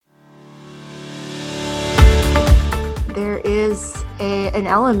is an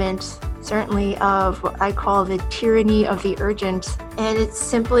element, certainly, of what I call the tyranny of the urgent. And it's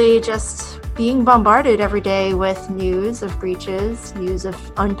simply just being bombarded every day with news of breaches, news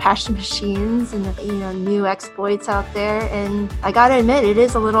of unpatched machines, and new exploits out there. And I gotta admit, it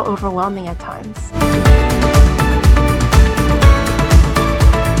is a little overwhelming at times.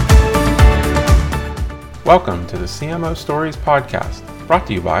 Welcome to the CMO Stories podcast, brought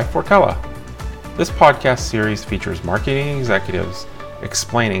to you by Fortella. This podcast series features marketing executives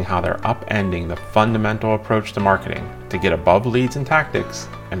explaining how they're upending the fundamental approach to marketing to get above leads and tactics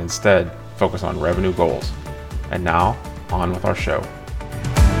and instead focus on revenue goals. And now, on with our show.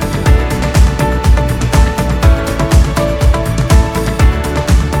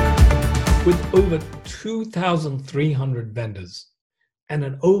 With over 2,300 vendors and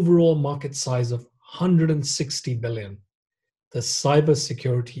an overall market size of 160 billion, the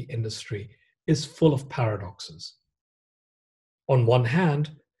cybersecurity industry is full of paradoxes. On one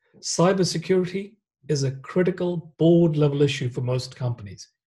hand, cybersecurity is a critical board-level issue for most companies.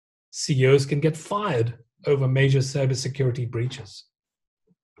 CEOs can get fired over major cybersecurity breaches.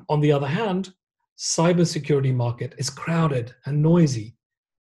 On the other hand, cybersecurity market is crowded and noisy.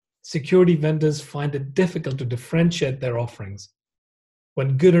 Security vendors find it difficult to differentiate their offerings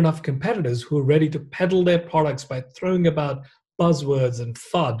when good enough competitors who are ready to peddle their products by throwing about buzzwords and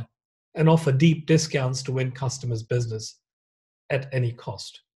FUD and offer deep discounts to win customers' business at any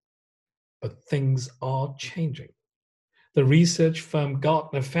cost. But things are changing. The research firm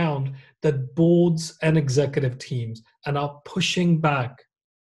Gartner found that boards and executive teams are now pushing back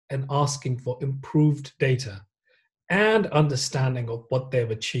and asking for improved data and understanding of what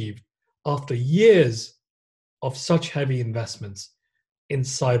they've achieved after years of such heavy investments in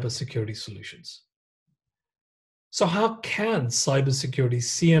cybersecurity solutions. So how can cybersecurity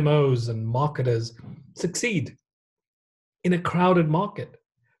CMOs and marketers succeed in a crowded market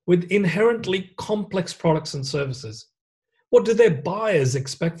with inherently complex products and services? What do their buyers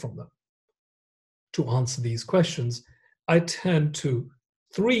expect from them? To answer these questions, I turn to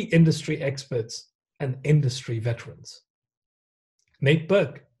three industry experts and industry veterans. Nate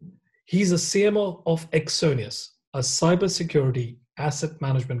Burke, he's a CMO of Exonius, a cybersecurity asset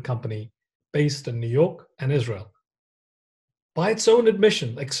management company based in New York and Israel. By its own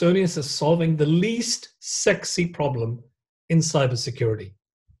admission, Exonius is solving the least sexy problem in cybersecurity.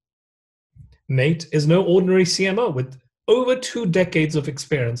 Nate is no ordinary CMO with over 2 decades of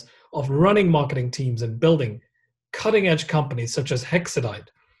experience of running marketing teams and building cutting-edge companies such as Hexadite,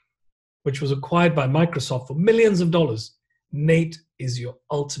 which was acquired by Microsoft for millions of dollars. Nate is your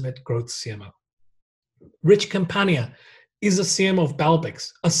ultimate growth CMO. Rich Campania is a CMO of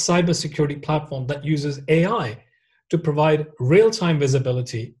Balbix, a cybersecurity platform that uses AI to provide real-time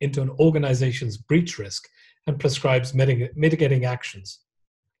visibility into an organization's breach risk and prescribes mitigating actions.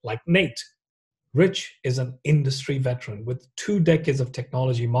 Like Nate, Rich is an industry veteran with 2 decades of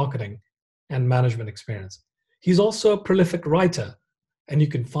technology marketing and management experience. He's also a prolific writer, and you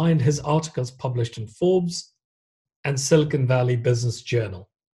can find his articles published in Forbes and Silicon Valley Business Journal.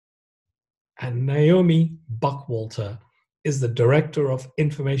 And Naomi Buckwalter is the Director of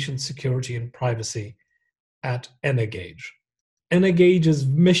Information Security and Privacy at Energage. Energage's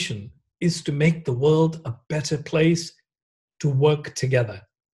mission is to make the world a better place to work together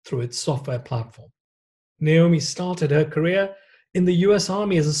through its software platform. Naomi started her career in the US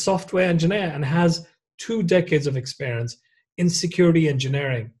Army as a software engineer and has 2 decades of experience in security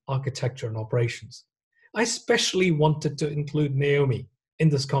engineering, architecture, and operations. I especially wanted to include Naomi in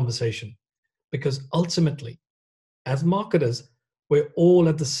this conversation because ultimately, as marketers, we're all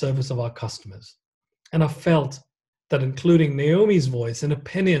at the service of our customers. And I felt that including Naomi's voice and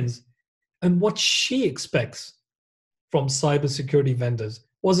opinions and what she expects from cybersecurity vendors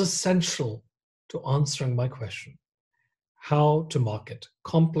was essential to answering my question: how to market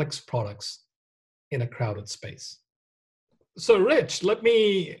complex products in a crowded space. So Rich, let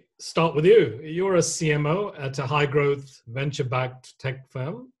me start with you. You're a CMO at a high-growth, venture-backed tech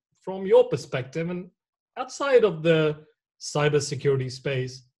firm. From your perspective, and outside of the cybersecurity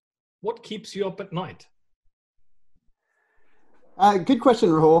space, what keeps you up at night? Good question,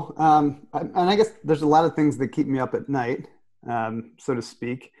 Rahul. And I guess there's a lot of things that keep me up at night, so to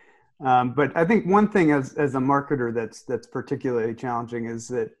speak. But I think one thing as a marketer that's particularly challenging is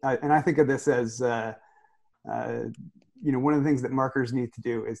that, and I think of this as, one of the things that marketers need to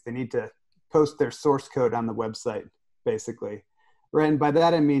do is they need to post their source code on the website, basically. Right. And by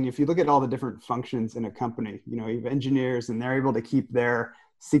that, I mean, if you look at all the different functions in a company, you have engineers and they're able to keep their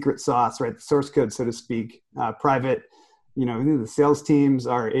secret sauce, right, the source code, so to speak, private. the sales teams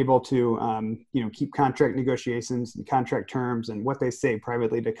are able to, keep contract negotiations and contract terms and what they say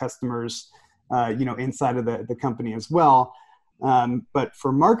privately to customers, inside of the company as well. But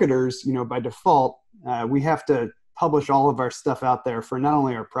for marketers, by default, we have to publish all of our stuff out there for not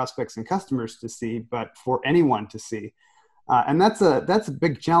only our prospects and customers to see, but for anyone to see. And that's a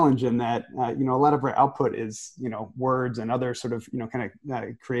big challenge in that, a lot of our output is, words and other sort of,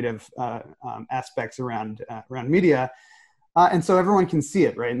 creative aspects around media. And so everyone can see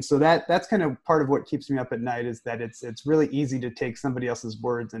it, right? And so that's kind of part of what keeps me up at night, is that it's really easy to take somebody else's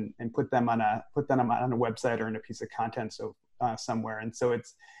words and put them on a website or in a piece of content somewhere. And so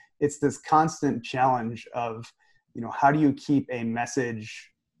it's this constant challenge of, how do you keep a message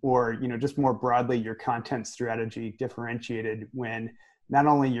or, just more broadly, your content strategy differentiated when not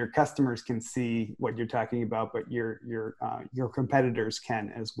only your customers can see what you're talking about, but your competitors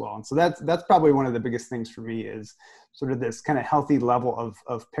can as well. And so that's probably one of the biggest things for me, is sort of this kind of healthy level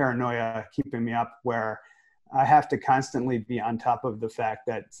of paranoia keeping me up, where I have to constantly be on top of the fact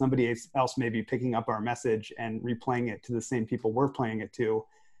that somebody else may be picking up our message and replaying it to the same people we're playing it to.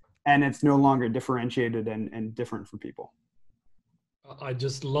 And it's no longer differentiated and different for people. I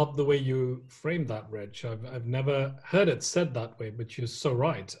just love the way you framed that, Rich. I've never heard it said that way, but you're so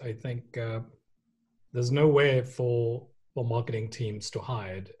right. I think there's no way for marketing teams to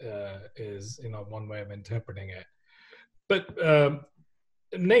hide, is one way of interpreting it. But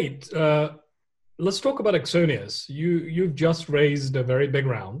Nate, let's talk about Axonius. You've just raised a very big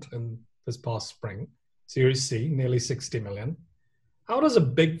round in this past spring, Series C, nearly 60 million. How does a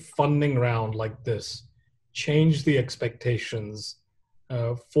big funding round like this change the expectations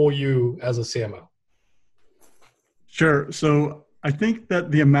for you as a CMO? Sure. So I think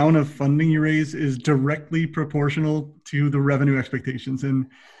that the amount of funding you raise is directly proportional to the revenue expectations. And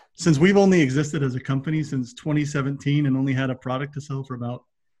since we've only existed as a company since 2017 and only had a product to sell for about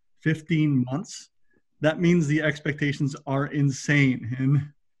 15 months, that means the expectations are insane.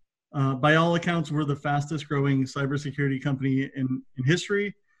 And by all accounts, we're the fastest growing cybersecurity company in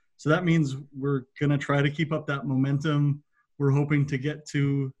history. So that means we're going to try to keep up that momentum. We're hoping to get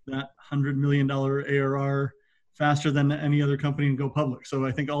to that $100 million ARR faster than any other company and go public. So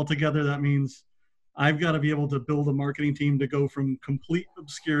I think altogether that means I've got to be able to build a marketing team to go from complete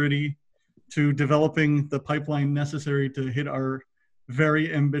obscurity to developing the pipeline necessary to hit our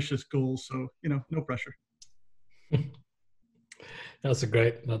very ambitious goals. So, no pressure. That's a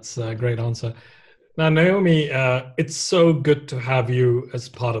great answer. Now, Naomi, it's so good to have you as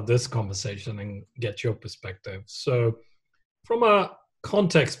part of this conversation and get your perspective. So from a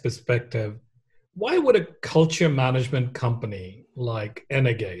context perspective, why would a culture management company like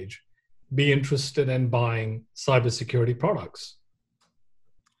Energage be interested in buying cybersecurity products?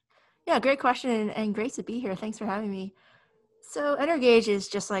 Yeah, great question and great to be here. Thanks for having me. So Energage is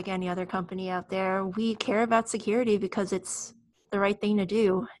just like any other company out there. We care about security because it's the right thing to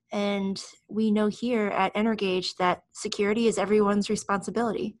do. And we know here at Energage that security is everyone's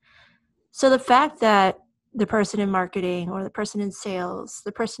responsibility. So the fact that the person in marketing or the person in sales,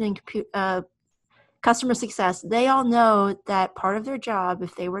 the person in customer success, they all know that part of their job,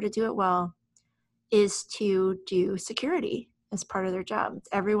 if they were to do it well, is to do security as part of their job. It's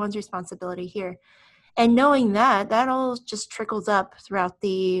everyone's responsibility here. And knowing that all just trickles up throughout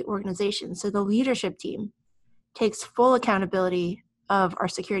the organization. So the leadership team takes full accountability of our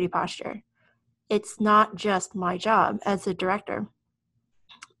security posture. It's not just my job as a director.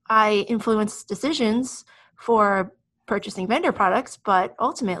 I influence decisions for purchasing vendor products, but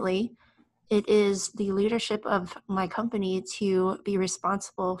ultimately it is the leadership of my company to be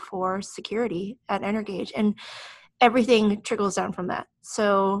responsible for security at Energage, and everything trickles down from that.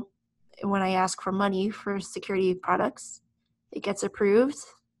 So when I ask for money for security products, it gets approved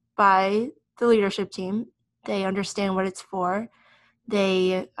by the leadership team. They understand what it's for.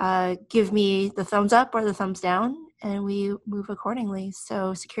 They give me the thumbs up or the thumbs down, and we move accordingly.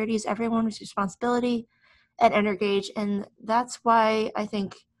 So security is everyone's responsibility at Energage, and that's why I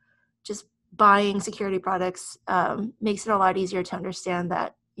think just buying security products makes it a lot easier to understand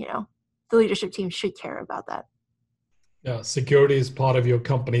that, the leadership team should care about that. Yeah, security is part of your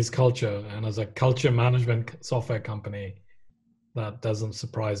company's culture, and as a culture management software company, that doesn't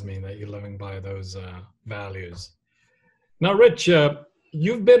surprise me that you're living by those values. Now, Rich,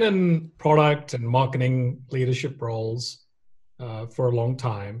 you've been in product and marketing leadership roles for a long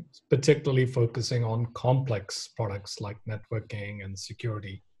time, particularly focusing on complex products like networking and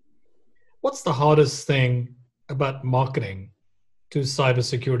security. What's the hardest thing about marketing to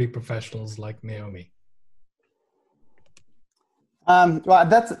cybersecurity professionals like Naomi? Well,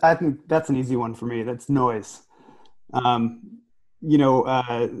 I think that's an easy one for me. That's noise. You know,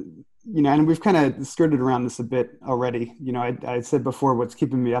 and we've kind of skirted around this a bit already. I said before, what's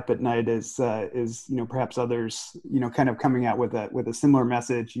keeping me up at night is perhaps others, kind of coming out with a similar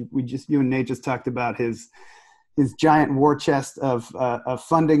message. You and Nate just talked about his giant war chest of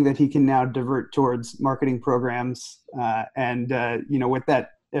funding that he can now divert towards marketing programs. With that,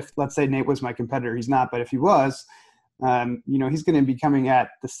 if let's say Nate was my competitor, he's not, but if he was, he's going to be coming at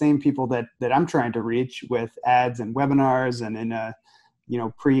the same people that I'm trying to reach with ads and webinars and in a,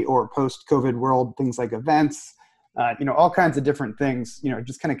 pre or post COVID world, things like events, all kinds of different things,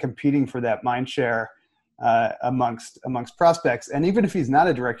 just kind of competing for that mind share amongst prospects. And even if he's not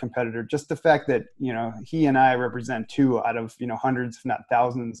a direct competitor, just the fact that, he and I represent two out of, hundreds, if not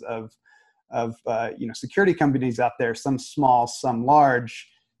thousands of security companies out there, some small, some large,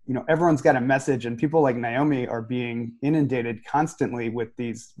 everyone's got a message, and people like Naomi are being inundated constantly with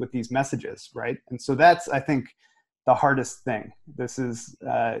these messages. Right. And so that's, I think, the hardest thing. This is,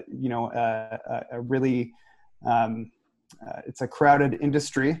 a really, it's a crowded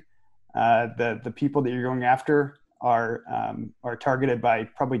industry. The people that you're going after are targeted by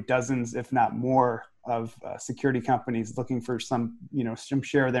probably dozens, if not more, of security companies looking for some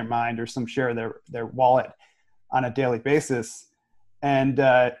share of their mind or some share of their wallet on a daily basis. And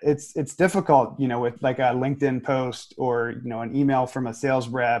it's difficult, with like a LinkedIn post or, an email from a sales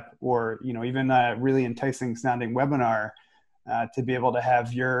rep or, even a really enticing sounding webinar to be able to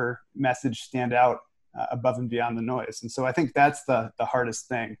have your message stand out above and beyond the noise. And so I think that's the hardest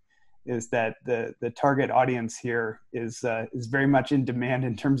thing, is that the target audience here is very much in demand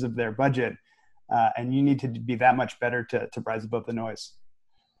in terms of their budget. And you need to be that much better to rise above the noise.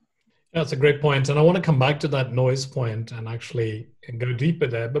 That's a great point. And I want to come back to that noise point and actually go deeper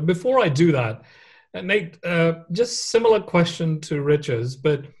there. But before I do that, Nate, just similar question to Rich's,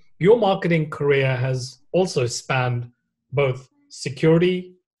 but your marketing career has also spanned both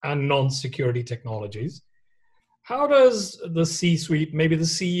security and non-security technologies. How does the C-suite, maybe the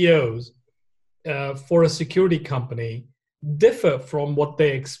CEOs for a security company, differ from what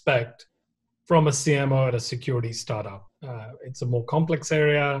they expect from a CMO at a security startup? It's a more complex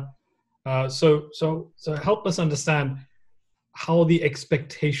area. So help us understand how the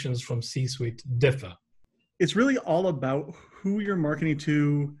expectations from C-suite differ. It's really all about who you're marketing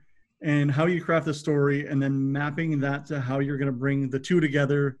to and how you craft the story, and then mapping that to how you're going to bring the two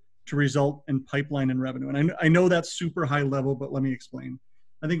together to result in pipeline and revenue. And I know that's super high level, but let me explain.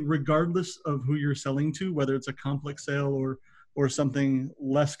 I think regardless of who you're selling to, whether it's a complex sale or something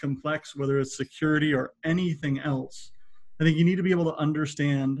less complex, whether it's security or anything else, I think you need to be able to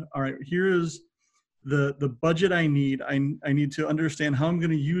understand, all right, here is the budget I need. I need to understand how I'm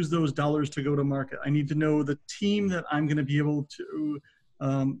going to use those dollars to go to market. I need to know the team that I'm going to be able to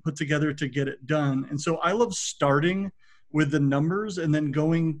put together to get it done. And so I love starting with the numbers and then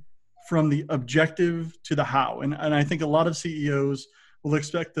going from the objective to the how. And I think a lot of CEOs will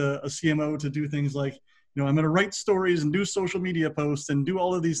expect a CMO to do things like, I'm going to write stories and do social media posts and do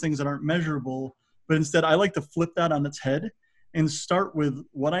all of these things that aren't measurable. But instead, I like to flip that on its head and start with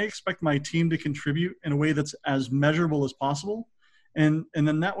what I expect my team to contribute in a way that's as measurable as possible. And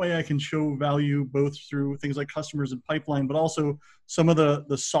then that way I can show value both through things like customers and pipeline, but also some of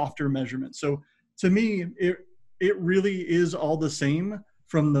the softer measurements. So to me, it really is all the same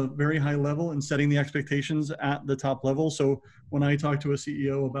from the very high level and setting the expectations at the top level. So when I talk to a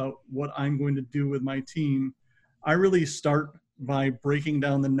CEO about what I'm going to do with my team, I really start by breaking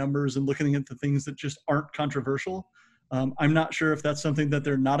down the numbers and looking at the things that just aren't controversial. I'm not sure if that's something that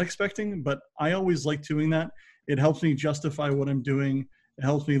they're not expecting, but I always like doing that. It helps me justify what I'm doing. It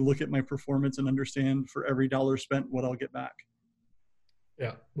helps me look at my performance and understand for every dollar spent what I'll get back.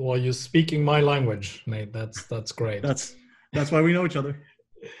 Yeah, well, you're speaking my language, Nate. That's great. That's why we know each other.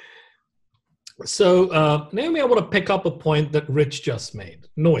 So, Naomi, I want to pick up a point that Rich just made.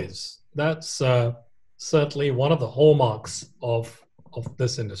 Noise. That's certainly one of the hallmarks of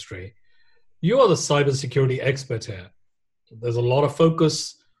this industry. You are the cybersecurity expert here. There's a lot of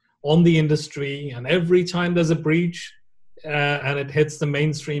focus on the industry, and every time there's a breach and it hits the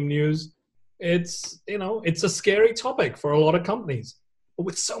mainstream news, it's a scary topic for a lot of companies. But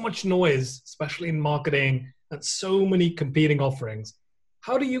with so much noise, especially in marketing and so many competing offerings,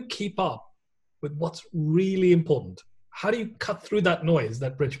 how do you keep up with what's really important? How do you cut through that noise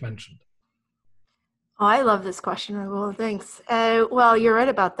that Rich mentioned? Oh, I love this question, Rahul. Thanks. Well, you're right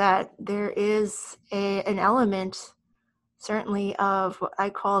about that. There is an element, certainly, of what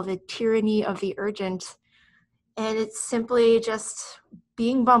I call the tyranny of the urgent. And it's simply just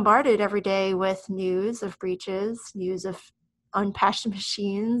being bombarded every day with news of breaches, news of unpatched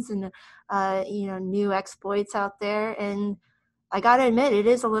machines and new exploits out there. And I got to admit, it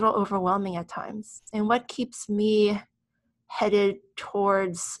is a little overwhelming at times. And what keeps me headed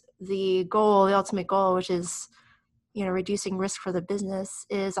towards the ultimate goal, which is, reducing risk for the business,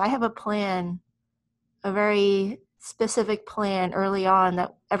 is I have a plan, a very specific plan early on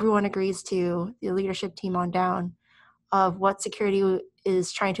that everyone agrees to, the leadership team on down, of what security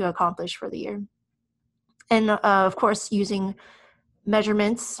is trying to accomplish for the year. And of course, using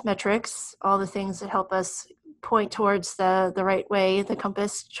metrics, all the things that help us point towards the right way, the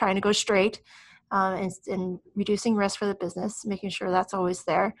compass, trying to go straight, and reducing risk for the business, making sure that's always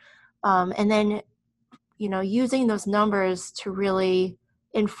there. And then, using those numbers to really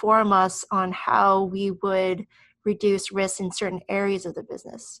inform us on how we would reduce risk in certain areas of the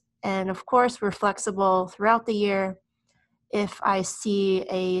business. And of course, we're flexible throughout the year. If I see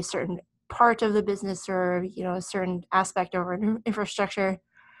a certain part of the business or, a certain aspect of our infrastructure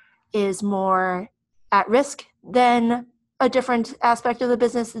is more at risk than a different aspect of the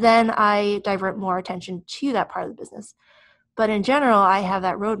business, then I divert more attention to that part of the business. But in general, I have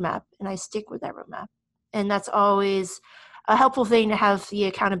that roadmap and I stick with that roadmap. And that's always a helpful thing, to have the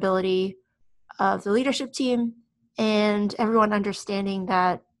accountability of the leadership team and everyone understanding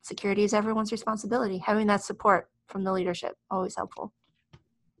that security is everyone's responsibility. Having that support from the leadership, always helpful.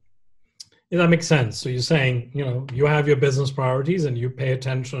 Yeah, that makes sense. So you're saying, you have your business priorities and you pay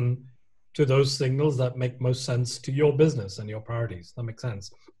attention to those signals that make most sense to your business and your priorities. That makes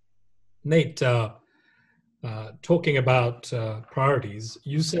sense. Nate, talking about priorities,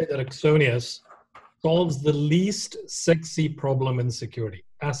 you say that Axonius solves the least sexy problem in security,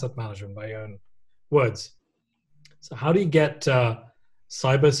 asset management, by your own words. So how do you get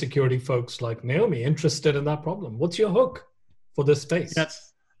cybersecurity folks like Naomi interested in that problem? What's your hook for this space?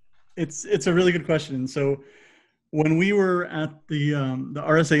 It's a really good question. So when we were at the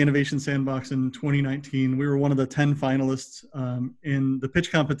RSA Innovation Sandbox in 2019, we were one of the 10 finalists in the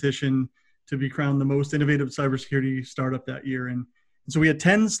pitch competition to be crowned the most innovative cybersecurity startup that year. And so we had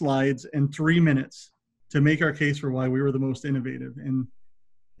 10 slides and 3 minutes to make our case for why we were the most innovative. And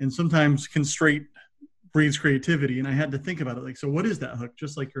sometimes constraint breeds creativity. And I had to think about it, so what is that hook?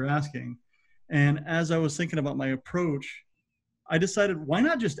 Just like you're asking. And as I was thinking about my approach, I decided, why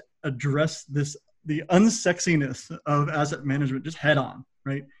not just address the unsexiness of asset management just head on,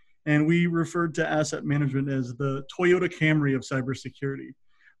 right? And we referred to asset management as the Toyota Camry of cybersecurity,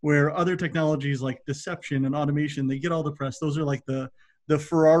 where other technologies like deception and automation, they get all the press. Those are like the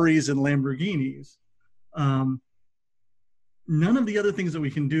Ferraris and Lamborghinis. None of the other things that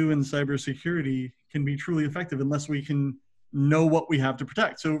we can do in cybersecurity can be truly effective unless we can know what we have to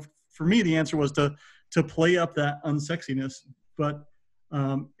protect. So for me, the answer was to play up that unsexiness, but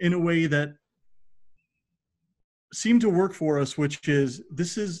in a way that seemed to work for us, which is,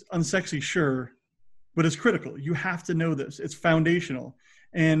 this is unsexy, sure, but it's critical. You have to know this. It's foundational.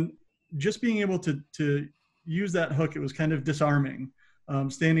 And just being able to use that hook, it was kind of disarming.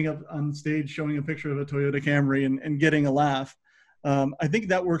 Standing up on stage, showing a picture of a Toyota Camry and getting a laugh. I think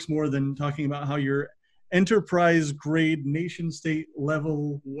that works more than talking about how your enterprise grade, nation state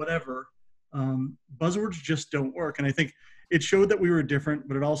level, whatever, buzzwords just don't work. And I think it showed that we were different,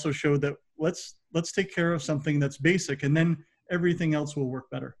 but it also showed that let's take care of something that's basic, and then everything else will work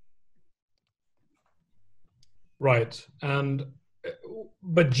better. Right.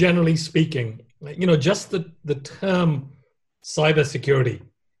 But generally speaking, just the term cybersecurity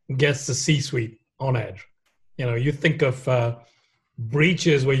gets the C-suite on edge. You think of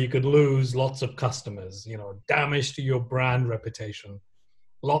breaches where you could lose lots of customers, damage to your brand reputation,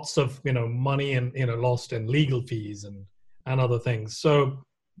 lots of money and lost in legal fees and other things. So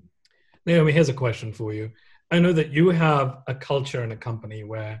Naomi, here's a question for you. I know that you have a culture in a company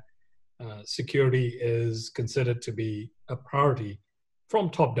where security is considered to be a priority from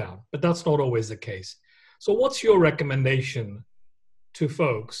top down, but that's not always the case. So what's your recommendation to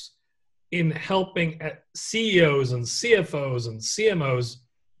folks in helping CEOs and CFOs and CMOs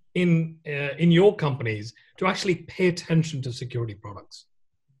in your companies to actually pay attention to security products?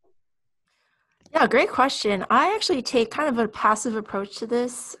 Yeah, great question. I actually take kind of a passive approach to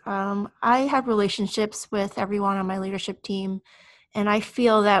this. I have relationships with everyone on my leadership team, and I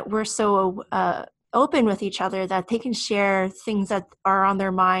feel that we're so open with each other that they can share things that are on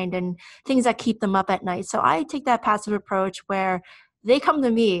their mind and things that keep them up at night. So I take that passive approach where they come to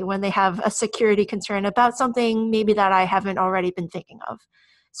me when they have a security concern about something maybe that I haven't already been thinking of.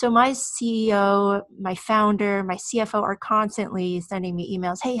 So my CEO, my founder, my CFO are constantly sending me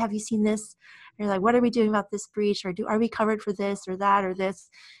emails. Hey, have you seen this? They're like, what are we doing about this breach? Or are we covered for this or that or this?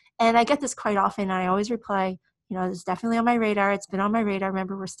 And I get this quite often. And I always reply, it's definitely on my radar. It's been on my radar.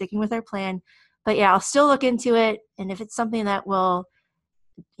 Remember, we're sticking with our plan. But yeah, I'll still look into it. And if it's something that will,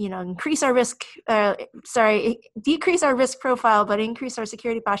 increase our risk, decrease our risk profile, but increase our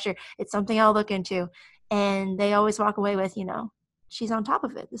security posture, it's something I'll look into. And they always walk away with, she's on top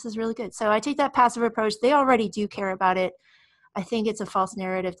of it. This is really good. So I take that passive approach. They already do care about it. I think it's a false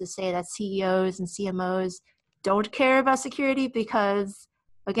narrative to say that CEOs and CMOs don't care about security because,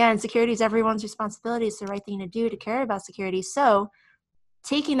 again, security is everyone's responsibility. It's the right thing to do to care about security. So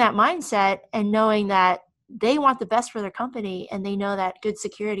taking that mindset and knowing that they want the best for their company and they know that good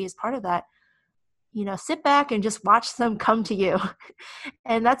security is part of that, sit back and just watch them come to you.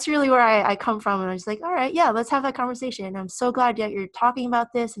 And that's really where I come from. And I'm just like, all right, yeah, let's have that conversation. And I'm so glad that you're talking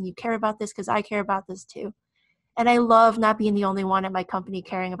about this and you care about this because I care about this too. And I love not being the only one at my company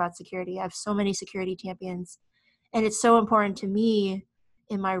caring about security. I have so many security champions. And it's so important to me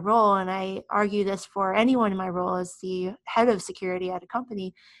in my role, and I argue this for anyone in my role as the head of security at a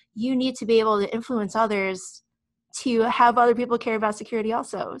company, you need to be able to influence others to have other people care about security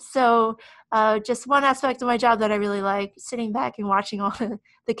also. So just one aspect of my job that I really like, sitting back and watching all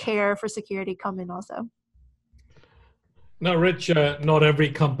the care for security come in also. Now, Rich, not every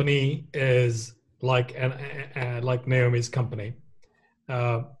company is like Naomi's company.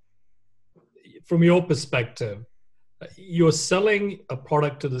 From your perspective, you're selling a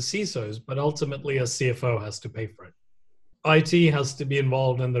product to the CISOs, but ultimately a CFO has to pay for it. IT has to be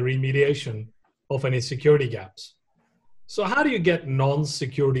involved in the remediation of any security gaps. So how do you get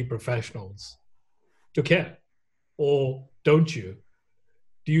non-security professionals to care? Or don't you?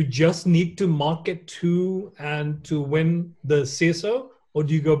 Do you just need to market to and to win the CISO, or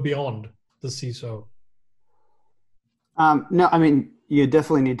do you go beyond the CISO? No, I mean, you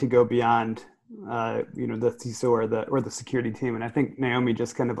definitely need to go beyond the CISO or the security team. And I think Naomi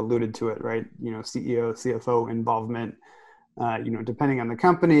just kind of alluded to it, right? CEO, CFO involvement, depending on the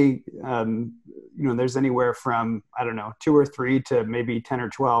company, there's anywhere from, 2 or 3 to maybe 10 or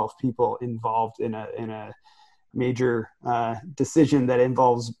 12 people involved in a major decision that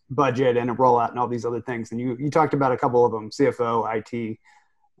involves budget and a rollout and all these other things. And you talked about a couple of them, CFO, IT,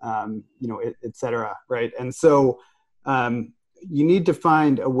 et cetera, right? And so, you need to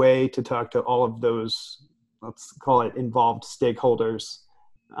find a way to talk to all of those, let's call it involved stakeholders.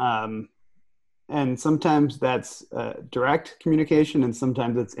 And sometimes that's direct communication and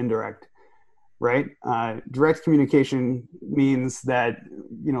sometimes it's indirect, right? Direct communication means that,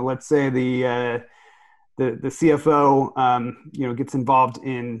 let's say the CFO, gets involved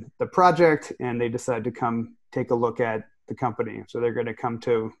in the project and they decide to come take a look at the company. So they're going to come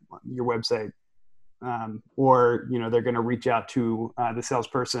to your website. Or they're going to reach out to the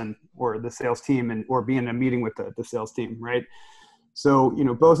salesperson or the sales team or be in a meeting with the sales team, right? So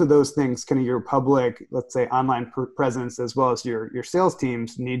both of those things, kind of your public, let's say online presence, as well as your sales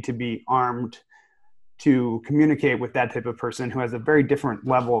teams, need to be armed to communicate with that type of person who has a very different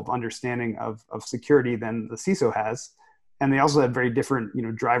level of understanding of security than the CISO has, and they also have very different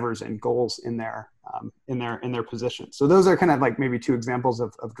drivers and goals in their position. So those are kind of like maybe 2 examples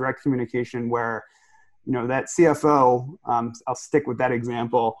of direct communication where that CFO, I'll stick with that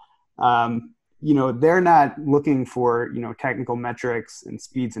example. They're not looking for, technical metrics and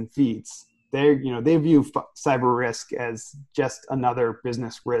speeds and feeds. They view cyber risk as just another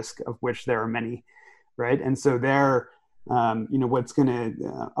business risk of which there are many, right? And so they're, what's going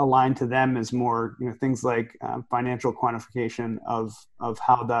to align to them is more, things like financial quantification of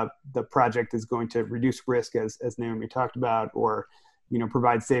how the project is going to reduce risk, as Naomi talked about, or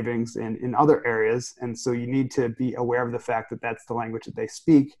provide savings in other areas. And so you need to be aware of the fact that that's the language that they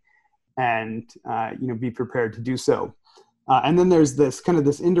speak and, be prepared to do so. And then there's this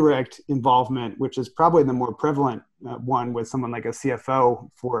indirect involvement, which is probably the more prevalent one with someone like a CFO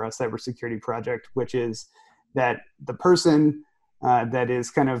for a cybersecurity project, which is that the person that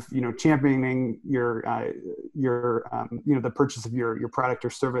is kind of, championing your the purchase of your product or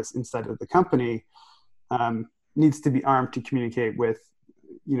service inside of the company, needs to be armed to communicate with,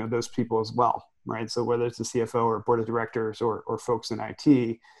 those people as well, right? So whether it's a CFO or board of directors or folks in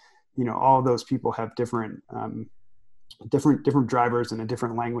IT, all of those people have different drivers and a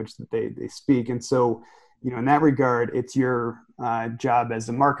different language that they speak. And so, in that regard, it's your job as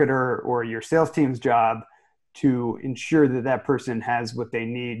a marketer or your sales team's job to ensure that that person has what they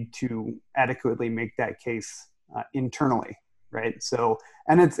need to adequately make that case internally. Right. So,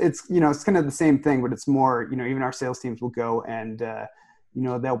 and it's kind of the same thing, but it's more, even our sales teams will go and,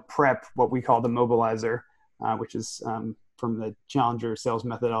 they'll prep what we call the mobilizer, which is from the Challenger sales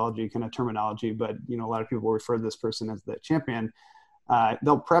methodology kind of terminology. But, a lot of people refer to this person as the champion.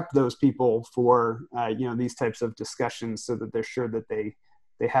 they'll prep those people for these types of discussions so that they're sure that they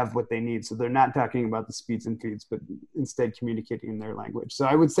have what they need. So they're not talking about the speeds and feeds, but instead communicating in their language. So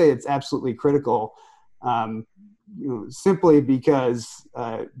I would say it's absolutely critical, simply because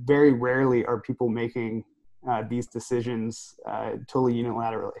very rarely are people making these decisions totally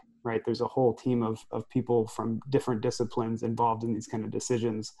unilaterally, right? There's a whole team of people from different disciplines involved in these kind of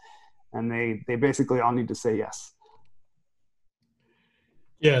decisions, and they basically all need to say yes.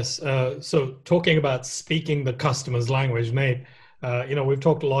 Yes. So talking about speaking the customer's language, Nate, we've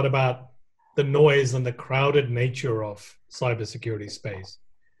talked a lot about the noise and the crowded nature of cybersecurity space.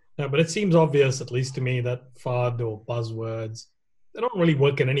 But it seems obvious, at least to me, that FUD or buzzwords, they don't really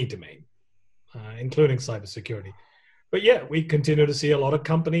work in any domain, including cybersecurity. But yeah, we continue to see a lot of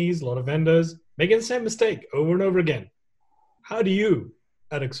companies, a lot of vendors making the same mistake over and over again. How do you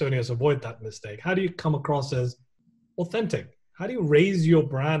at Axonius avoid that mistake? How do you come across as authentic? How do you raise your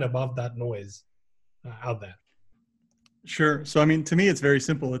brand above that noise out there? Sure. So, I mean, to me, it's very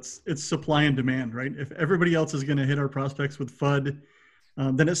simple. It's supply and demand, right? If everybody else is going to hit our prospects with FUD,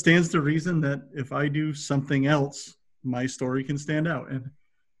 then it stands to reason that if I do something else, my story can stand out. And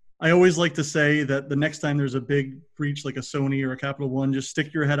I always like to say that the next time there's a big breach like a Sony or a Capital One, just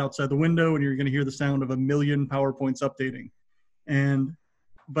stick your head outside the window and you're going to hear the sound of 1 million PowerPoints updating.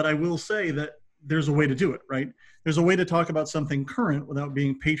 But I will say that there's a way to do it, right? There's a way to talk about something current without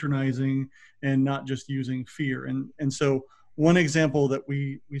being patronizing and not just using fear. And so one example that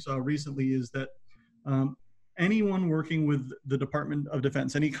we saw recently is that anyone working with the Department of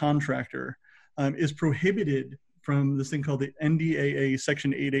Defense, any contractor, is prohibited from this thing called the NDAA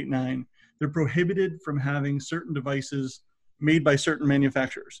Section 889. They're prohibited from having certain devices made by certain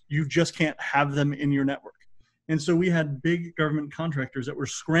manufacturers. You just can't have them in your network. And so we had big government contractors that were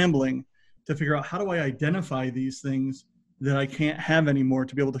scrambling to figure out, how do I identify these things that I can't have anymore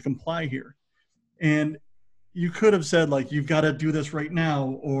to be able to comply here? And you could have said, like, you've got to do this right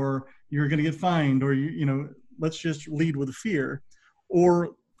now, or you're going to get fined, or, let's just lead with fear.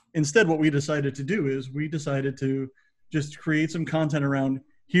 Or instead, what we decided to do is we decided to just create some content around,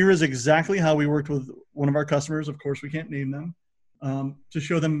 here is exactly how we worked with one of our customers. Of course, we can't name them, to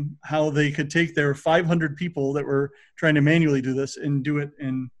show them how they could take their 500 people that were trying to manually do this and do it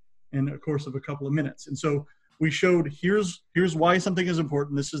in a course of a couple of minutes. And so we showed, here's why something is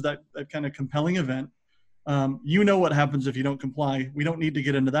important. This is that kind of compelling event. What happens if you don't comply. We don't need to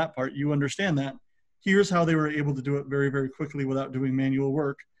get into that part. You understand that. Here's how they were able to do it very, very quickly without doing manual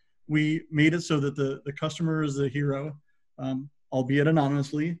work. We made it so that the customer is the hero, albeit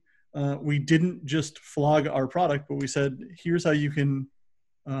anonymously. We didn't just flog our product, but we said, here's how you can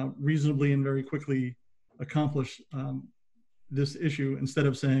reasonably and very quickly accomplish this issue, instead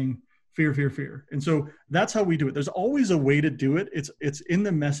of saying fear, fear, fear. And so that's how we do it. There's always a way to do it. It's in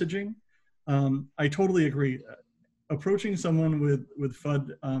the messaging. I totally agree. Approaching someone with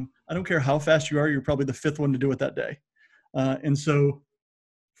FUD, I don't care how fast you are, you're probably the 5th one to do it that day. And so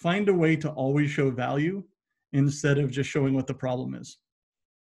find a way to always show value instead of just showing what the problem is.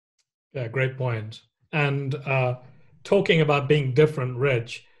 Yeah, great point. And talking about being different,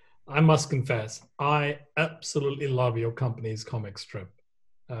 Rich, I must confess, I absolutely love your company's comic strip,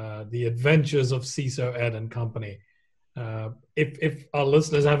 The Adventures of CISO Ed and Company. If our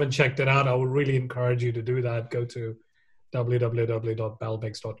listeners haven't checked it out, I would really encourage you to do that. Go to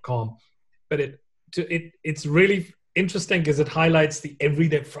www.balbex.com. But it's really interesting because it highlights the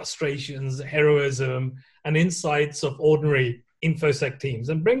everyday frustrations, heroism, and insights of ordinary InfoSec teams,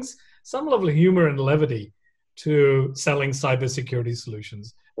 and brings some level of humor and levity to selling cybersecurity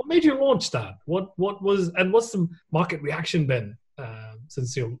solutions. What made you launch that? What's the market reaction been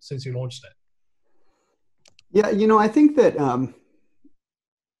since you launched it? Yeah, I think that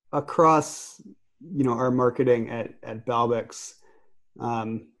across our marketing at Balbex,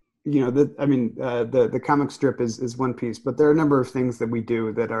 the comic strip is one piece, but there are a number of things that we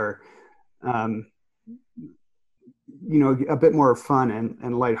do that are a bit more fun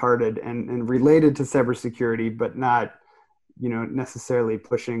and lighthearted and related to cybersecurity, but not necessarily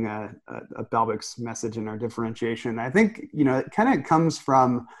pushing a Balbex message in our differentiation. I think it kind of comes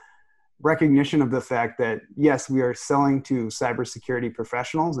from recognition of the fact that, yes, we are selling to cybersecurity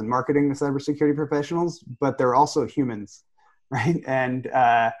professionals and marketing to cybersecurity professionals, but they're also humans, right? And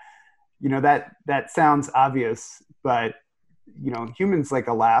that sounds obvious, but humans like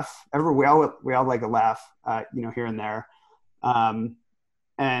a laugh. We all like a laugh, here and there. I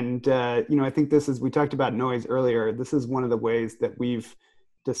think this is, we talked about noise earlier. This is one of the ways that we've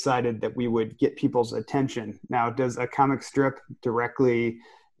decided that we would get people's attention. Now, does a comic strip directly,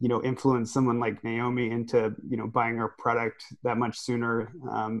 influence someone like Naomi into, buying our product that much sooner.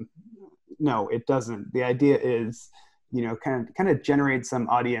 No, it doesn't. The idea is, kind of generate some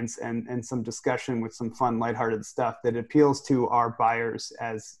audience and some discussion with some fun, lighthearted stuff that appeals to our buyers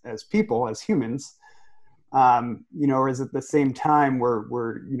as people, as humans. Whereas at the same time,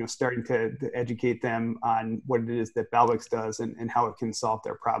 we're starting to educate them on what it is that Balbix does and how it can solve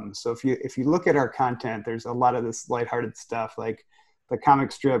their problems. So if you look at our content, there's a lot of this lighthearted stuff, like the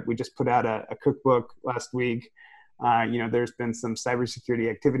comic strip. We just put out a cookbook last week. There's been some cybersecurity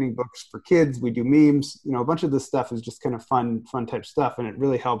activity books for kids. We do memes. A bunch of this stuff is just kind of fun type stuff, and it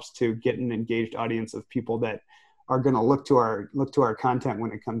really helps to get an engaged audience of people that are going to look to our content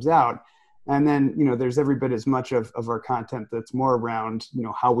when it comes out. And then, there's every bit as much of our content that's more around,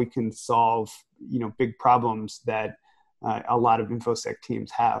 how we can solve, big problems that a lot of InfoSec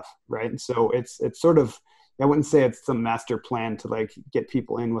teams have, right? And so it's sort of, I wouldn't say it's some master plan to like get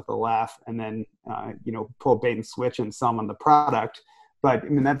people in with a laugh and then, pull bait and switch and sell them on the product. But I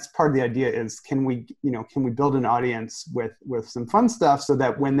mean, that's part of the idea is can we build an audience with some fun stuff so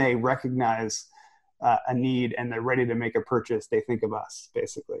that when they recognize a need and they're ready to make a purchase, they think of us,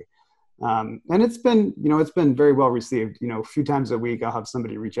 basically. And it's been very well received. A few times a week, I'll have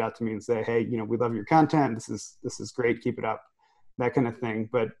somebody reach out to me and say, hey, we love your content. This is great. Keep it up, that kind of thing.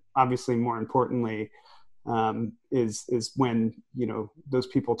 But obviously more importantly, is when, those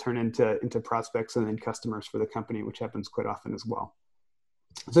people turn into prospects and then customers for the company, which happens quite often as well.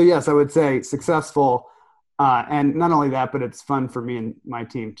 So yes, I would say successful. And not only that, but it's fun for me and my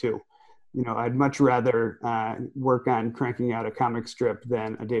team too. I'd much rather work on cranking out a comic strip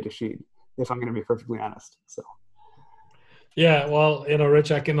than a data sheet, if I'm going to be perfectly honest. So, yeah, well,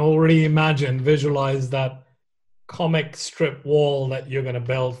 Rich, I can already visualize that comic strip wall that you're going to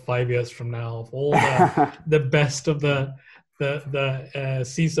build 5 years from now of all the best of the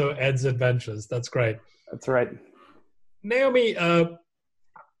CISO Ed's adventures. That's great. That's right. Naomi,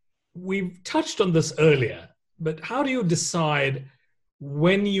 we've touched on this earlier, but how do you decide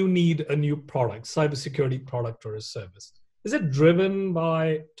when you need a new product, cybersecurity product or a service? Is it driven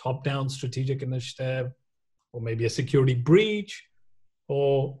by top-down strategic initiative, or maybe a security breach,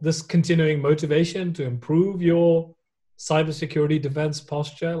 or this continuing motivation to improve your cybersecurity defense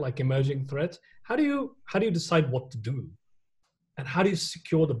posture, like emerging threats? How do you decide what to do, and how do you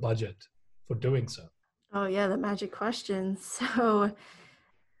secure the budget for doing so? Oh yeah, the magic question. So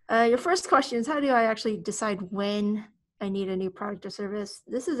your first question is, how do I actually decide when I need a new product or service?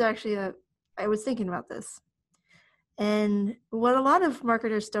 This is actually I was thinking about this. And what a lot of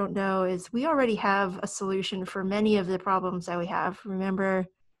marketers don't know is we already have a solution for many of the problems that we have. Remember,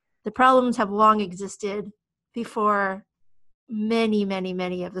 the problems have long existed before many, many,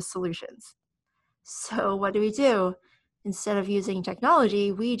 many of the solutions. So what do? Instead of using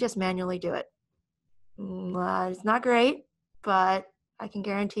technology, we just manually do it. It's not great, but I can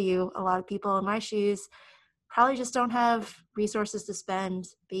guarantee you a lot of people in my shoes probably just don't have resources to spend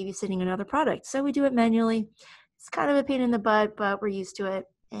babysitting another product. So we do it manually. It's kind of a pain in the butt, but we're used to it,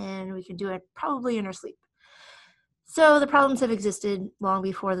 and we can do it probably in our sleep. So the problems have existed long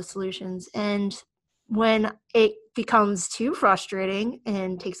before the solutions. And when it becomes too frustrating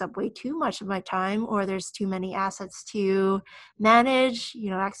and takes up way too much of my time, or there's too many assets to manage,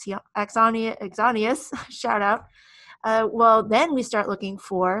 Exonius, shout out, well, then we start looking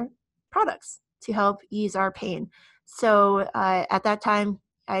for products to help ease our pain. So at that time,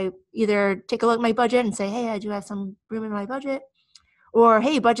 I either take a look at my budget and say, hey, I do have some room in my budget, or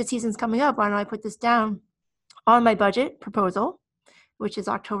hey, budget season's coming up. Why don't I put this down on my budget proposal, which is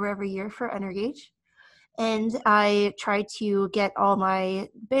October every year for Energage. And I try to get all my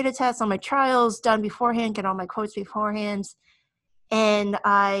beta tests, all my trials done beforehand, get all my quotes beforehand, and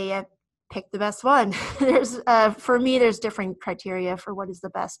I pick the best one. For me, there's different criteria for what is the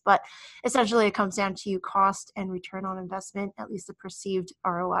best, but essentially it comes down to cost and return on investment, at least the perceived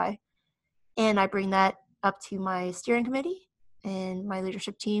ROI. And I bring that up to my steering committee, and my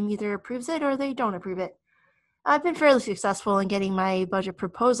leadership team either approves it or they don't approve it. I've been fairly successful in getting my budget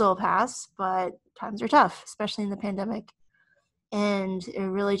proposal passed, but times are tough, especially in the pandemic. And it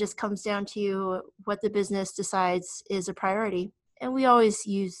really just comes down to what the business decides is a priority. And we always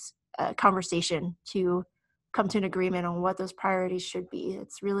use a conversation to come to an agreement on what those priorities should be.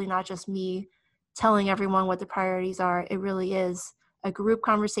 It's really not just me telling everyone what the priorities are. It really is a group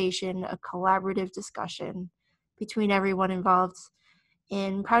conversation, a collaborative discussion between everyone involved.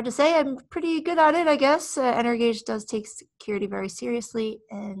 And proud to say I'm pretty good at it, I guess. Energage does take security very seriously,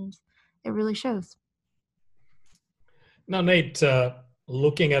 and it really shows. Now, Nate,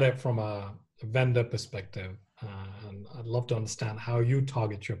 looking at it from a vendor perspective, and I'd love to understand how you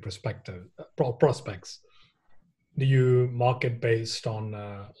target your prospects. Do you market based on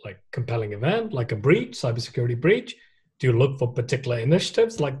like compelling event, like a breach, cybersecurity breach? Do you look for particular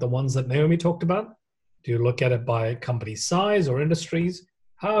initiatives like the ones that Naomi talked about? Do you look at it by company size or industries?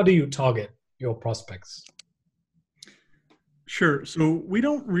 How do you target your prospects? Sure. So we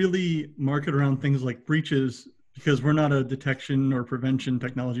don't really market around things like breaches because we're not a detection or prevention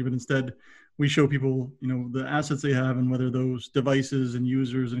technology, but instead we show people, the assets they have and whether those devices and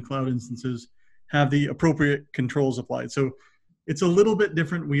users and cloud instances have the appropriate controls applied. So it's a little bit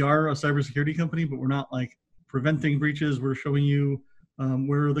different. We are a cybersecurity company, but we're not like preventing breaches. We're showing you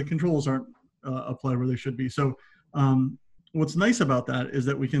where the controls aren't applied where they should be. So what's nice about that is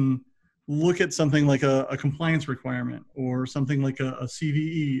that we can look at something like a compliance requirement or something like a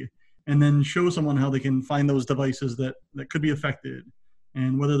CVE, and then show someone how they can find those devices that could be affected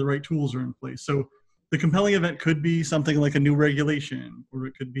and whether the right tools are in place. So the compelling event could be something like a new regulation, or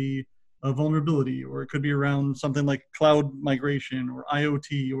it could be a vulnerability, or it could be around something like cloud migration or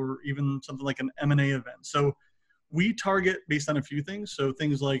IoT, or even something like an M&A event. So we target based on a few things. So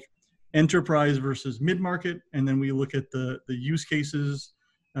things like enterprise versus mid-market, and then we look at the use cases,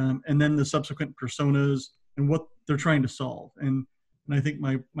 and then the subsequent personas and what they're trying to solve. And I think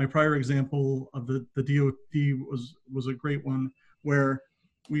my prior example of the DoD was a great one, where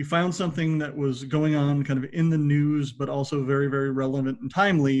we found something that was going on kind of in the news, but also very, very relevant and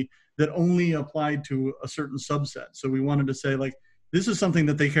timely, that only applied to a certain subset. So we wanted to say, like, this is something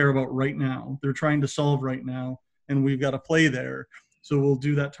that they care about right now. They're trying to solve right now, and we've got to play there. So we'll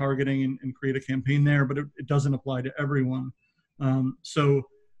do that targeting and create a campaign there, but it doesn't apply to everyone. So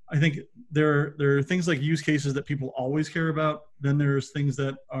I think there are things like use cases that people always care about. Then there's things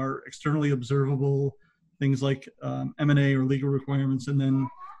that are externally observable, things like M&A or legal requirements, and then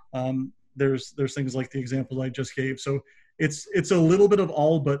there's things like the examples I just gave. So it's a little bit of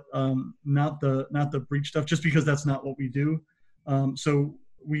all, but not the breach stuff, just because that's not what we do. So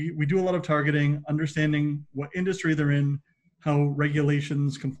we do a lot of targeting, understanding what industry they're in, how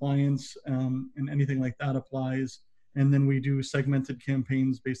regulations, compliance, and anything like that applies. And then we do segmented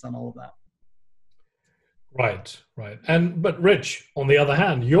campaigns based on all of that. Right. But Rich, on the other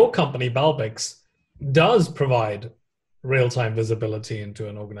hand, your company, Balbix, does provide real-time visibility into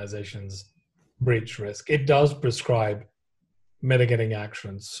an organization's breach risk. It does prescribe mitigating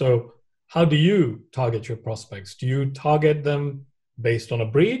actions. So how do you target your prospects? Do you target them based on a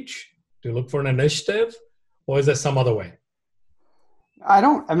breach? Do you look for an initiative? Or is there some other way? I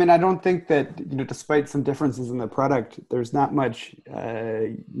don't think that, despite some differences in the product, there's not much,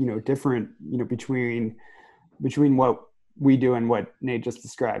 different, between what we do and what Nate just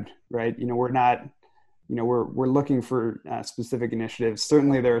described, right? We're not, we're looking for specific initiatives.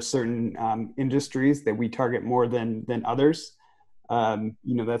 Certainly there are certain industries that we target more than others.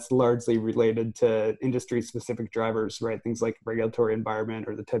 That's largely related to industry specific drivers, right? Things like regulatory environment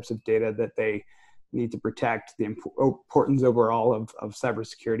or the types of data that they need to protect, the importance overall of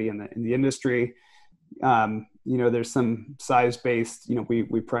cybersecurity in the industry. There's some size-based,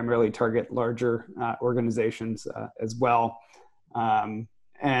 we primarily target larger organizations as well.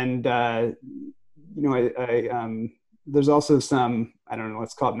 There's also some, I don't know,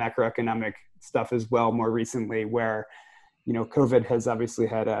 let's call it macroeconomic stuff as well more recently, where, COVID has obviously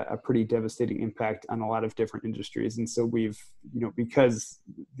had a pretty devastating impact on a lot of different industries. And so we've, because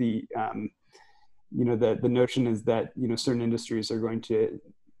the notion is that, certain industries are going to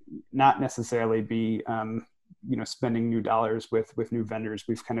not necessarily be, spending new dollars with new vendors.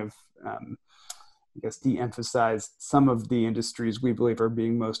 We've kind of, de-emphasized some of the industries we believe are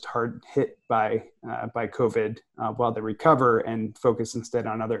being most hard hit by COVID while they recover, and focus instead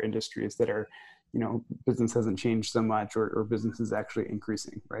on other industries that are, business hasn't changed so much, or business is actually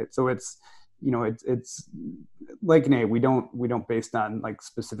increasing, right? So it's like Nate, we don't based on like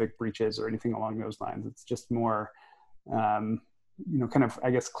specific breaches or anything along those lines. It's just more, kind of,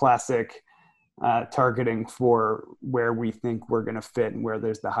 I guess, classic targeting for where we think we're going to fit and where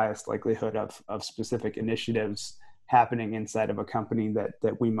there's the highest likelihood of specific initiatives happening inside of a company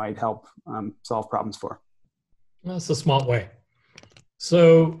that we might help solve problems for. That's a smart way.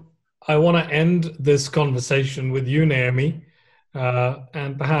 So I want to end this conversation with you, Naomi,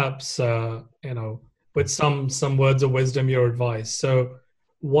 and perhaps, with some words of wisdom, your advice. So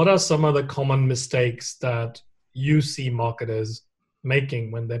what are some of the common mistakes that you see marketers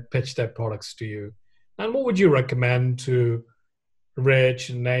making when they pitch their products to you? And what would you recommend to Rich,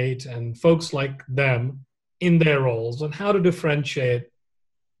 Nate, and folks like them in their roles on how to differentiate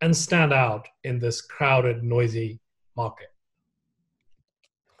and stand out in this crowded, noisy market?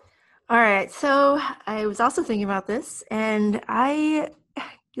 All right, so I was also thinking about this, and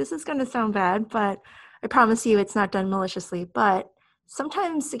this is going to sound bad, but I promise you it's not done maliciously. But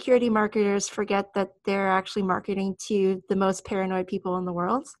sometimes security marketers forget that they're actually marketing to the most paranoid people in the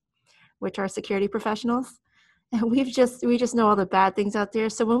world, which are security professionals. And we just know all the bad things out there.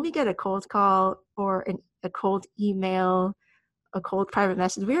 So when we get a cold call or a cold email, a cold private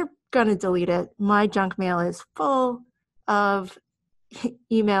message, we're going to delete it. My junk mail is full of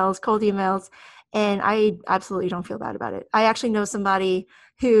emails, cold emails, and I absolutely don't feel bad about it. I actually know somebody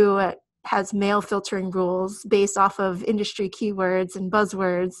who has mail filtering rules based off of industry keywords and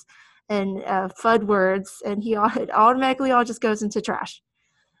buzzwords and FUD words, and it automatically all just goes into trash.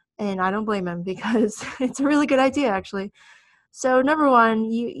 And I don't blame him because it's a really good idea, actually. So number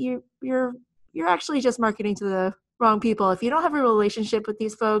one, you're actually just marketing to the wrong people. If you don't have a relationship with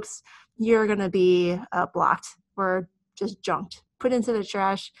these folks, you're going to be blocked or just junked, put into the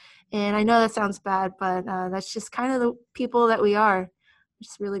trash. And I know that sounds bad, but that's just kind of the people that we are.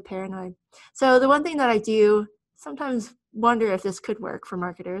 Just really paranoid. So the one thing that I do sometimes wonder if this could work for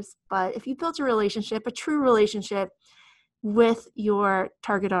marketers, but if you built a relationship, a true relationship with your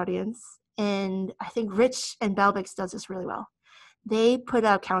target audience, and I think Rich and Balbix does this really well. They put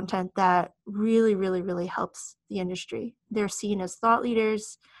out content that really, really, really helps the industry. They're seen as thought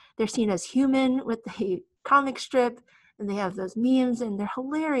leaders. They're seen as human with the comic strip, and they have those memes, and they're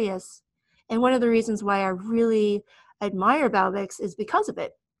hilarious. And one of the reasons why I really admire Balbix is because of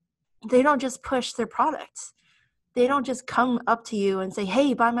it. They don't just push their products. They don't just come up to you and say,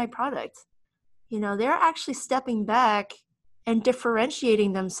 hey, buy my product. They're actually stepping back and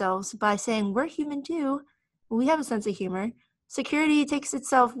differentiating themselves by saying, we're human too. We have a sense of humor. Security takes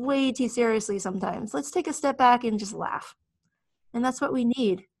itself way too seriously sometimes. Let's take a step back and just laugh. And that's what we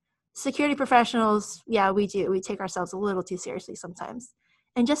need. Security professionals, yeah, we do. We take ourselves a little too seriously sometimes.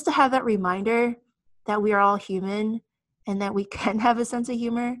 And just to have that reminder that we are all human and that we can have a sense of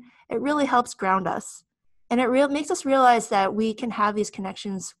humor, it really helps ground us. And it makes us realize that we can have these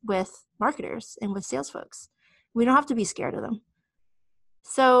connections with marketers and with sales folks. We don't have to be scared of them.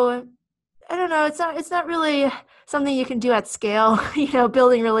 So I don't know, it's not really something you can do at scale,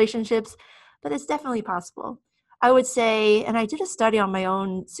 building relationships, but it's definitely possible. I would say, and I did a study on my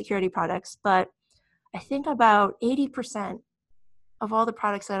own security products, but I think about 80% of all the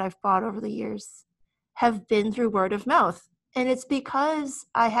products that I've bought over the years have been through word of mouth. And it's because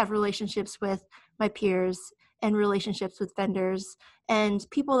I have relationships with my peers and relationships with vendors and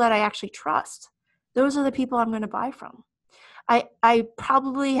people that I actually trust. Those are the people I'm going to buy from. I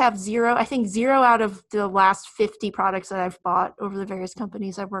probably have zero out of the last 50 products that I've bought over the various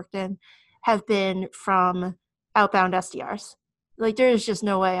companies I've worked in have been from outbound SDRs. Like, there's just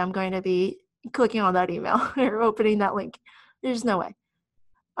no way I'm going to be clicking on that email or opening that link. There's no way.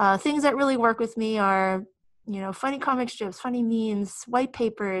 Things that really work with me are, funny comic strips, funny memes, white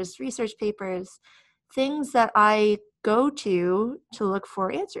papers, research papers, things that I go to look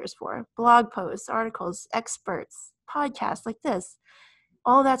for answers for, blog posts, articles, experts, podcasts like this.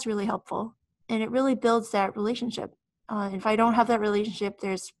 All that's really helpful. And it really builds that relationship. If I don't have that relationship,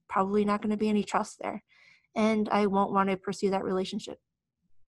 there's probably not going to be any trust there. And I won't want to pursue that relationship.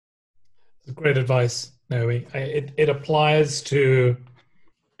 Great advice, Naomi. It applies to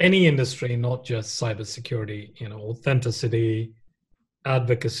any industry, not just cybersecurity. Authenticity,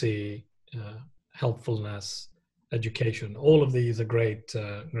 advocacy, helpfulness, education. All of these are great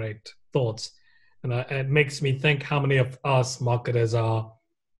thoughts. And it makes me think how many of us marketers are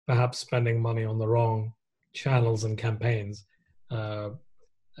perhaps spending money on the wrong channels and campaigns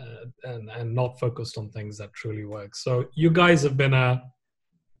and not focused on things that truly work. So you guys have been a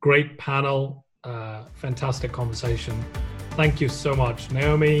great panel, fantastic conversation. Thank you so much,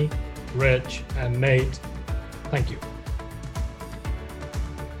 Naomi, Rich, and Nate. Thank you.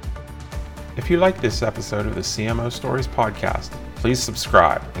 If you like this episode of the CMO Stories podcast, please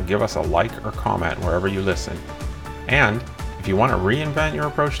subscribe and give us a like or comment wherever you listen. And if you want to reinvent your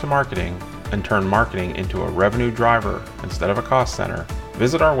approach to marketing and turn marketing into a revenue driver instead of a cost center,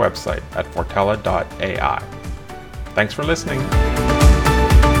 visit our website at fortella.ai. Thanks for listening.